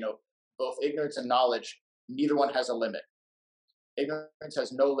to say, both ignorance and knowledge, neither one has a limit. Ignorance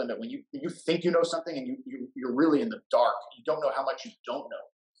has no limit. When you think you know something and you're really in the dark, you don't know how much you don't know.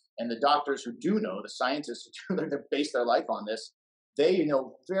 And the doctors who do know, the scientists who base their life on this, they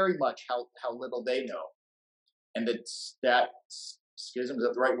know very much how little they know, and that schism, is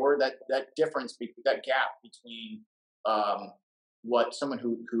that the right word? That difference, that gap between what someone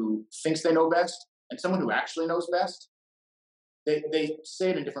who thinks they know best and someone who actually knows best, they say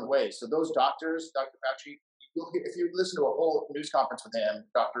it in different ways. So those doctors, Dr. Fauci, if you listen to a whole news conference with him,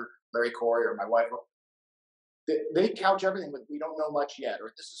 Dr. Larry Corey or my wife, they couch everything with, we don't know much yet,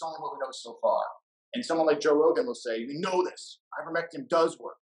 or this is only what we know so far. And someone like Joe Rogan will say, we know this. Ivermectin does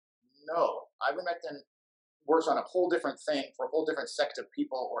work. No, ivermectin works on a whole different thing for a whole different sect of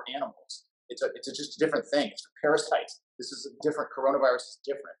people or animals. It's just a different thing. It's for parasites. This is a different, coronavirus is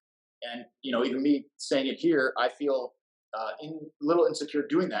different. And, even me saying it here, I feel a little insecure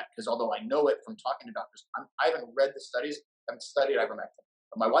doing that, because although I know it from talking to doctors, I haven't read the studies, I haven't studied ivermectin.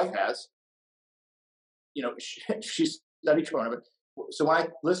 But my wife has. She's studied corona. So when I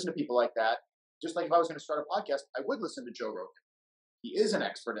listen to people like that, just like if I was going to start a podcast, I would listen to Joe Rogan. He is an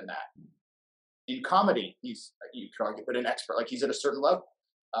expert in that. In comedy, you could argue, but an expert, like he's at a certain level.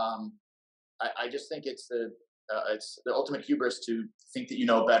 I just think it's the ultimate hubris to think that you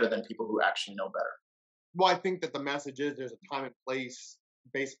know better than people who actually know better. Well, I think that the message is there's a time and place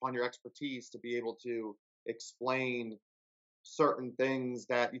based upon your expertise to be able to explain certain things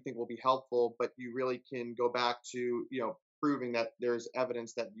that you think will be helpful, but you really can go back to, proving that there's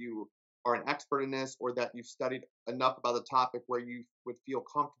evidence that you are an expert in this, or that you've studied enough about the topic where you would feel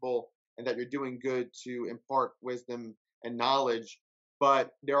comfortable and that you're doing good to impart wisdom and knowledge.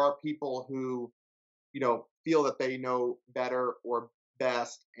 But there are people who, feel that they know better or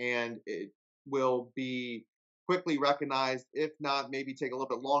best, and it will be quickly recognized, if not maybe take a little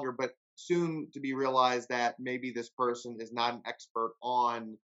bit longer, but soon to be realized that maybe this person is not an expert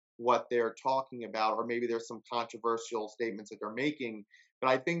on what they're talking about, or maybe there's some controversial statements that they're making. But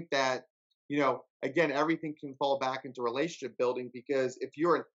I think that, again, everything can fall back into relationship building, because if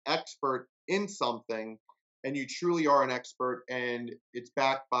you're an expert in something and you truly are an expert and it's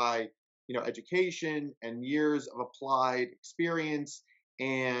backed by, education and years of applied experience,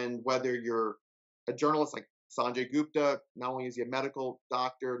 and whether you're a journalist like Sanjay Gupta, not only is he a medical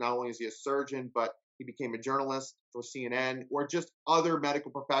doctor, not only is he a surgeon, but he became a journalist for CNN, or just other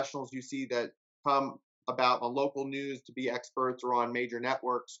medical professionals you see that come about on local news to be experts, or on major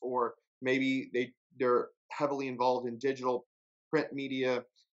networks, or maybe they're heavily involved in digital print media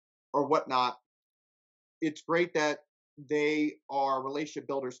or whatnot. It's great that they are relationship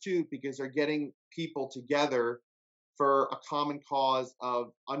builders too, because they're getting people together for a common cause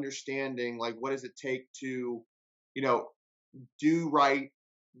of understanding, like, what does it take to, do right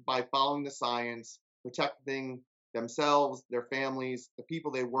by following the science, protecting themselves, their families, the people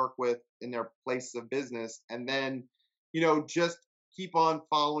they work with in their places of business, and then, just keep on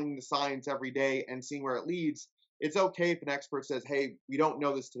following the science every day and seeing where it leads. It's okay if an expert says, hey, we don't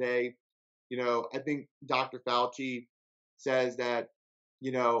know this today. I think Dr. Fauci says that,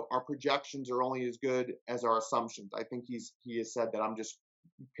 our projections are only as good as our assumptions. I think he has said that. I'm just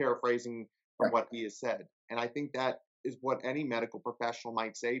paraphrasing from what he has said. And I think that is what any medical professional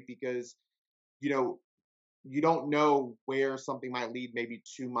might say, because, you don't know where something might lead maybe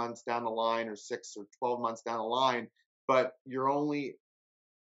 2 months down the line, or 6 or 12 months down the line, but you're only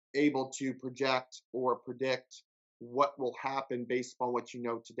able to project or predict what will happen based upon what you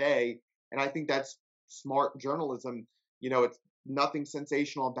know today. And I think that's smart journalism. It's nothing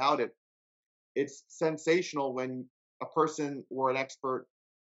sensational about it. It's sensational when a person or an expert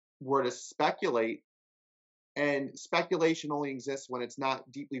were to speculate, and speculation only exists when it's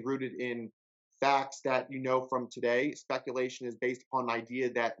not deeply rooted in facts that from today. Speculation is based upon an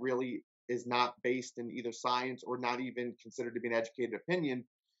idea that really is not based in either science or not even considered to be an educated opinion.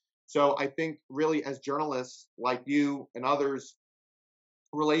 So I think really, as journalists like you and others,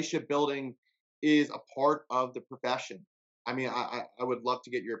 relationship building is a part of the profession. I mean, I would love to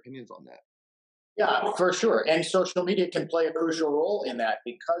get your opinions on that. Yeah, for sure. And social media can play a crucial role in that,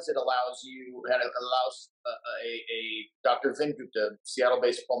 because it allows a Dr. Vin Gupta,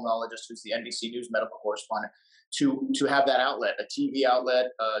 Seattle-based pulmonologist who's the NBC News medical correspondent, to have that outlet, a TV outlet,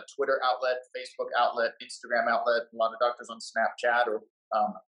 a Twitter outlet, Facebook outlet, Instagram outlet. A lot of doctors on Snapchat or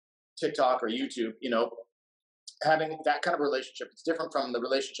TikTok or YouTube, having that kind of relationship. It's different from the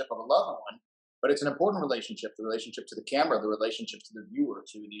relationship of a loved one, but it's an important relationship, the relationship to the camera, the relationship to the viewer,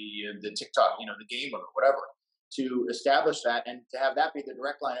 to the TikTok, the gamer or whatever, to establish that and to have that be the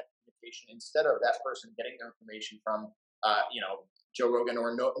direct line of communication, instead of that person getting their information from, Joe Rogan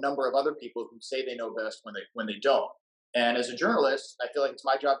or a number of other people who say they know best when they don't. And as a journalist, I feel like it's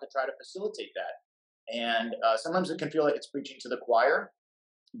my job to try to facilitate that. And sometimes it can feel like it's preaching to the choir,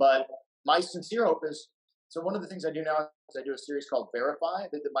 but my sincere hope is So one of the things I do now is I do a series called Verify.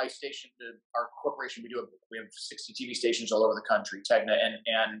 That my station, our corporation, we have 60 TV stations all over the country, Tegna,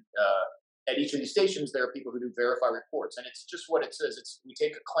 and at each of these stations there are people who do Verify reports, and it's just what it says. It's we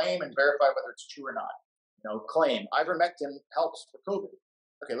take a claim and verify whether it's true or not. Claim ivermectin helps for COVID.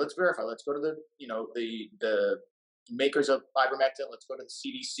 Okay, let's verify. Let's go to the makers of ivermectin. Let's go to the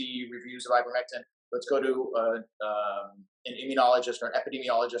CDC reviews of ivermectin. Let's go to an immunologist or an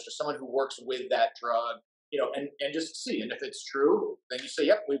epidemiologist or someone who works with that drug, and just see. And if it's true, then you say,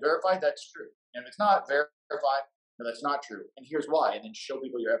 yep, we verified that's true. And if it's not verified, no, that's not true. And here's why. And then show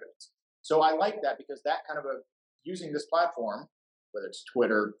people your evidence. So I like that because that kind of using this platform, whether it's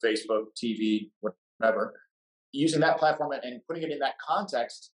Twitter, Facebook, TV, whatever, using that platform and putting it in that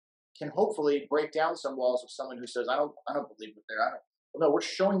context can hopefully break down some walls of someone who says, I don't believe it there. Well, no, we're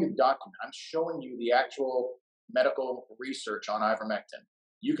showing you the document. I'm showing you the actual medical research on ivermectin.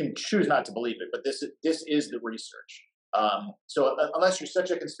 You can choose not to believe it, but this is the research. So unless you're such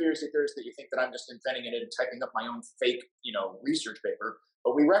a conspiracy theorist that you think that I'm just inventing it and typing up my own fake, research paper,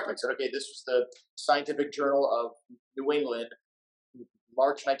 but we reference it. Okay, this was the Scientific Journal of New England,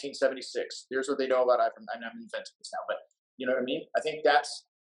 March 1976. Here's what they know about ivermectin. I'm inventing this now, but you know what I mean? I think that's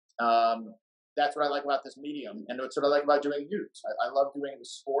what I like about this medium, and that's what I like about doing news. I love doing the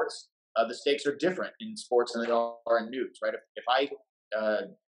sports. The stakes are different in sports than they are in news, right? If I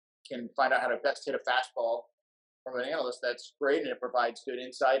can find out how to best hit a fastball from an analyst, that's great, and it provides good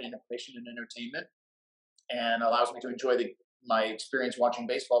insight and information and entertainment, and allows me to enjoy my experience watching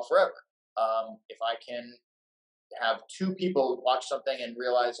baseball forever. If I can have two people watch something and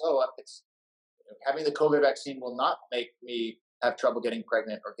realize, it's having the COVID vaccine will not make me have trouble getting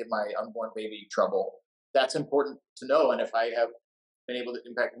pregnant or give my unborn baby trouble. That's important to know. And if I have been able to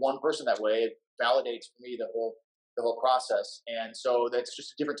impact one person that way, it validates for me the whole process. And so that's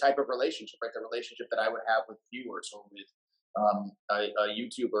just a different type of relationship, right? The relationship that I would have with viewers or with a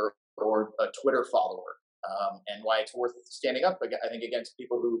YouTuber or a Twitter follower, and why it's worth standing up, I think, against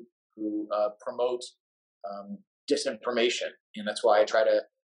people who promote disinformation. And that's why I try to,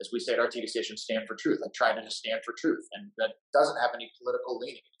 as we say at our TV station, stand for truth. I try to just stand for truth. And that doesn't have any political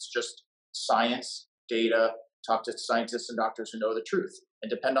leaning. It's just science, data, talk to scientists and doctors who know the truth and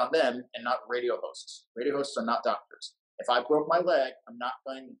depend on them and not radio hosts. Radio hosts are not doctors. If I broke my leg, I'm not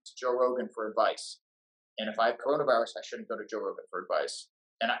going to Joe Rogan for advice. And if I have coronavirus, I shouldn't go to Joe Rogan for advice.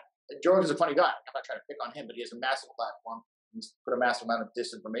 And Joe Rogan's a funny guy. I'm not trying to pick on him, but he has a massive platform. He's put a massive amount of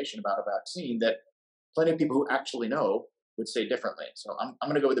disinformation about a vaccine that plenty of people who actually know would say differently. So I'm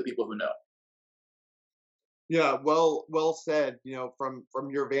going to go with the people who know. Yeah, well said. From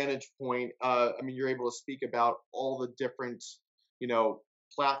your vantage point, you're able to speak about all the different,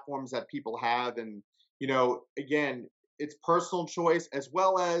 platforms that people have, and again, it's personal choice as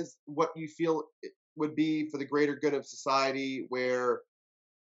well as what you feel it would be for the greater good of society, where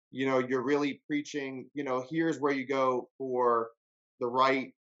you're really preaching. Here's where you go for the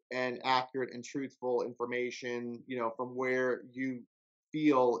right and accurate and truthful information, from where you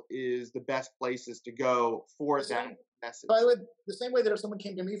feel is the best places to go for that message. By the way, the same way that if someone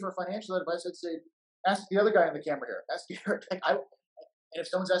came to me for financial advice, I'd say, ask the other guy on the camera here. Ask Garrett. And if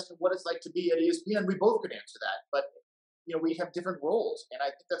someone's asking what it's like to be at ESPN, we both could answer that. But, we have different roles, and I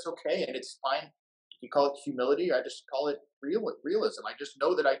think that's okay, and it's fine. You call it humility. I just call it realism. I just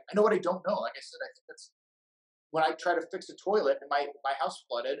know that I know what I don't know. Like I said, I think that's when I try to fix a toilet and my house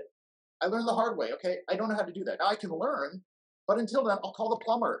flooded, I learned the hard way. Okay, I don't know how to do that. Now I can learn, but until then, I'll call the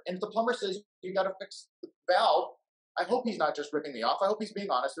plumber. And if the plumber says you got to fix the valve, I hope he's not just ripping me off. I hope he's being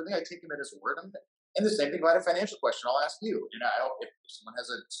honest with me. I take him at his word. And the same thing about a financial question, I'll ask you. And I hope if someone has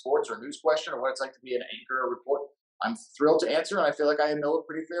a sports or news question or what it's like to be an anchor or report, I'm thrilled to answer, and I feel like I know a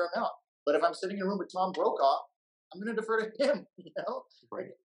pretty fair amount. But if I'm sitting in a room with Tom Brokaw, I'm going to defer to him. Right.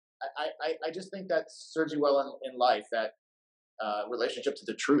 I just think that serves you well in life, that relationship to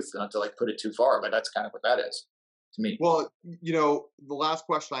the truth, not to put it too far, but that's kind of what that is to me. Well, the last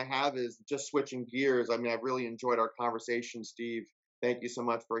question I have is just switching gears. I've really enjoyed our conversation, Steve. Thank you so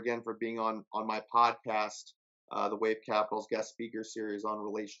much for being on my podcast, the Wave Capital's guest speaker series on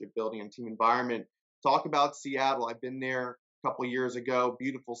relationship building and team environment. Talk about Seattle. I've been there a couple of years ago.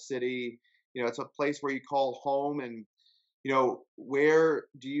 Beautiful city. It's a place where you call home. And where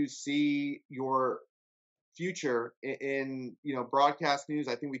do you see your future in broadcast news?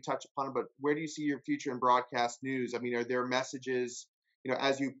 I think we touched upon it, but where do you see your future in broadcast news? Are there messages,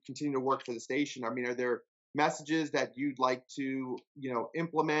 as you continue to work for the station? Are there messages that you'd like to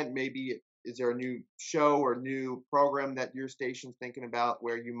implement? Maybe is there a new show or new program that your station's thinking about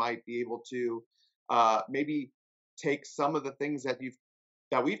where you might be able to maybe take some of the things that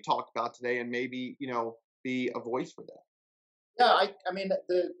we've talked about today and maybe be a voice for that. Yeah, I mean,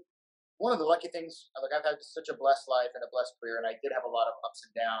 one of the lucky things, like I've had such a blessed life and a blessed career, and I did have a lot of ups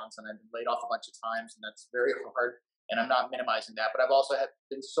and downs, and I've been laid off a bunch of times, and that's very hard. And I'm not minimizing that, but I've also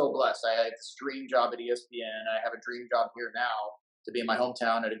been so blessed. I had this dream job at ESPN. I have a dream job here now to be in my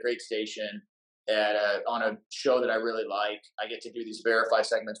hometown at a great station on a show that I really like. I get to do these verify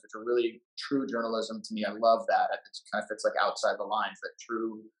segments, which are really true journalism to me. I love that. It kind of fits like outside the lines, that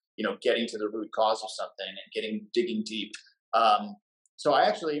true, getting to the root cause of something and digging deep. So I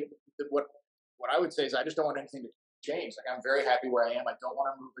actually, what I would say is I just don't want anything to change. Like, I'm very happy where I am. I don't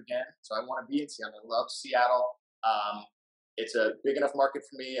want to move again. So I want to be in Seattle. I love Seattle. It's a big enough market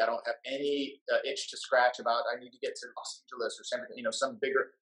for me. I don't have any itch to scratch about I need to get to Los Angeles or some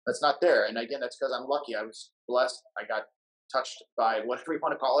bigger. That's not there. And again, that's because I'm lucky. I was blessed. I got touched by whatever you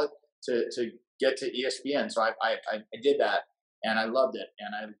want to call it to get to ESPN. So I did that, and I loved it.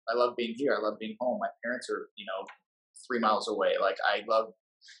 And I love being here. I love being home. My parents are 3 miles away. Like, I love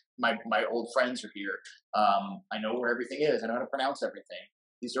my old friends are here. I know where everything is. I know how to pronounce everything.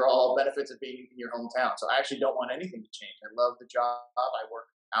 These are all benefits of being in your hometown. So I actually don't want anything to change. I love the job. I work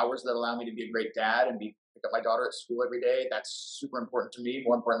hours that allow me to be a great dad and pick up my daughter at school every day. That's super important to me,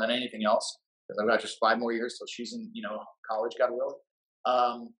 more important than anything else, because I've got just 5 more years till she's in, college, God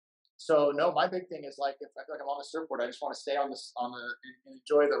willing. So no, my big thing is, like, if I feel like I'm on the surfboard, I just want to stay and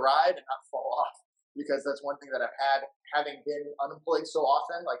enjoy the ride and not fall off, because that's one thing that I've had, having been unemployed so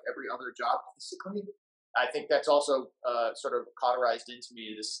often, like every other job, basically. I think that's also sort of cauterized into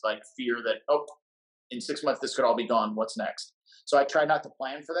me this, like, fear that, in 6 months this could all be gone. What's next? So I try not to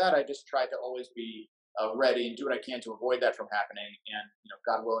plan for that. I just try to always be ready and do what I can to avoid that from happening. And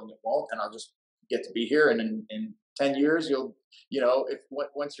God willing, it won't. And I'll just get to be here. And in 10 years,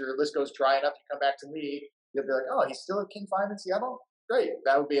 once your list goes dry enough, you come back to me, you'll be like, oh, he's still at King 5 in Seattle? Great.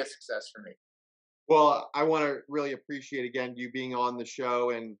 That would be a success for me. Well, I want to really appreciate, again, you being on the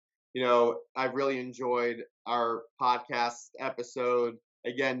show. And I've really enjoyed our podcast episode.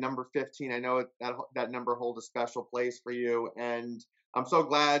 Again, number 15. I know that number holds a special place for you. And I'm so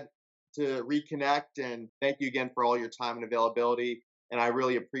glad to reconnect. And thank you again for all your time and availability. And I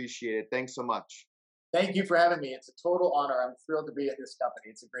really appreciate it. Thanks so much. Thank you for having me. It's a total honor. I'm thrilled to be at this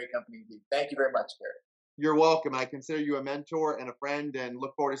company. It's a great company indeed. Thank you very much, Garrett. You're welcome. I consider you a mentor and a friend, and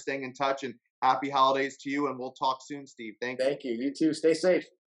look forward to staying in touch. And happy holidays to you. And we'll talk soon, Steve. Thank you. Thank you. You too. Stay safe.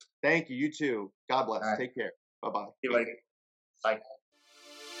 Thank you. You too. God bless. Right. Take care. Bye-bye. See you later. Bye.